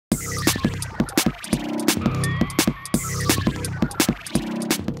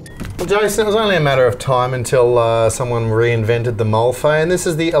Jason, it was only a matter of time until someone reinvented the Mulfay, and this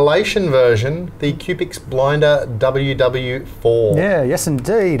is the Elation version, the Cuepix Blinder WW4. Yeah, yes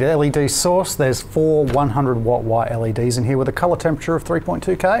indeed. LED source. There's 4 100-watt white LEDs in here with a colour temperature of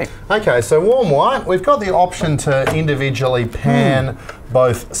 3.2K. Okay, so warm white. We've got the option to individually pan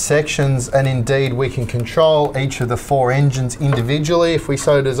both sections, and indeed we can control each of the 4 engines individually if we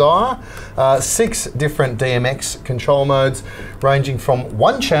so desire. 6 different DMX control modes ranging from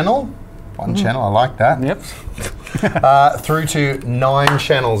one channel, I like that. Yep. Through to 9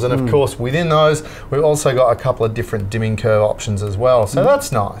 channels, and of course within those we've also got a couple of different dimming curve options as well, so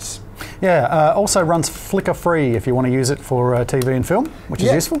that's nice. Yeah, also runs flicker free if you want to use it for TV and film, which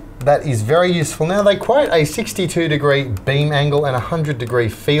is useful. That is very useful. Now they quote a 62-degree beam angle and a 100-degree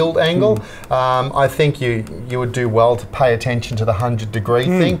field angle. I think you would do well to pay attention to the 100-degree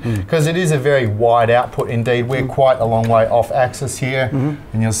thing, because it is a very wide output indeed. We're quite a long way off axis here,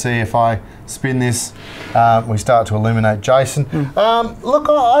 and you'll see if I spin this, we start to illuminate Jason. Look,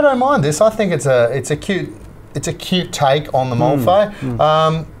 I don't mind this. I think it's a cute take on the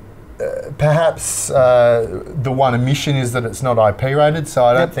Mulfay. Perhaps the one omission is that it's not IP rated, so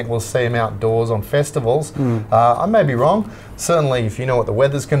I don't think we'll see them outdoors on festivals. I may be wrong. Certainly, if you know what the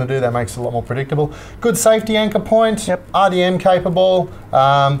weather's going to do, that makes it a lot more predictable. Good safety anchor point, RDM capable,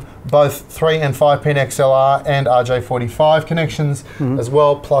 both 3 and 5 pin XLR and RJ45 connections as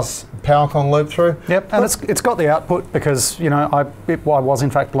well, plus PowerCon loop through. Yep, and it's got the output because, you know, I was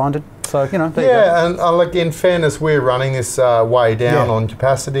in fact blinded. So, you know, there you go. And like in fairness, we're running this way down on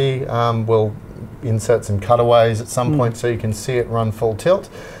capacity. We'll insert some cutaways at some point so you can see it run full tilt.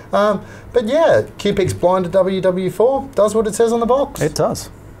 But yeah, Cuepix Blinder WW4 does what it says on the box. It does.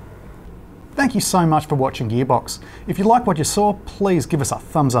 Thank you so much for watching Gearbox. If you like what you saw, please give us a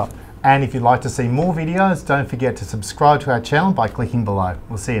thumbs up. And if you'd like to see more videos, don't forget to subscribe to our channel by clicking below.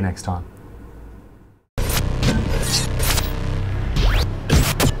 We'll see you next time.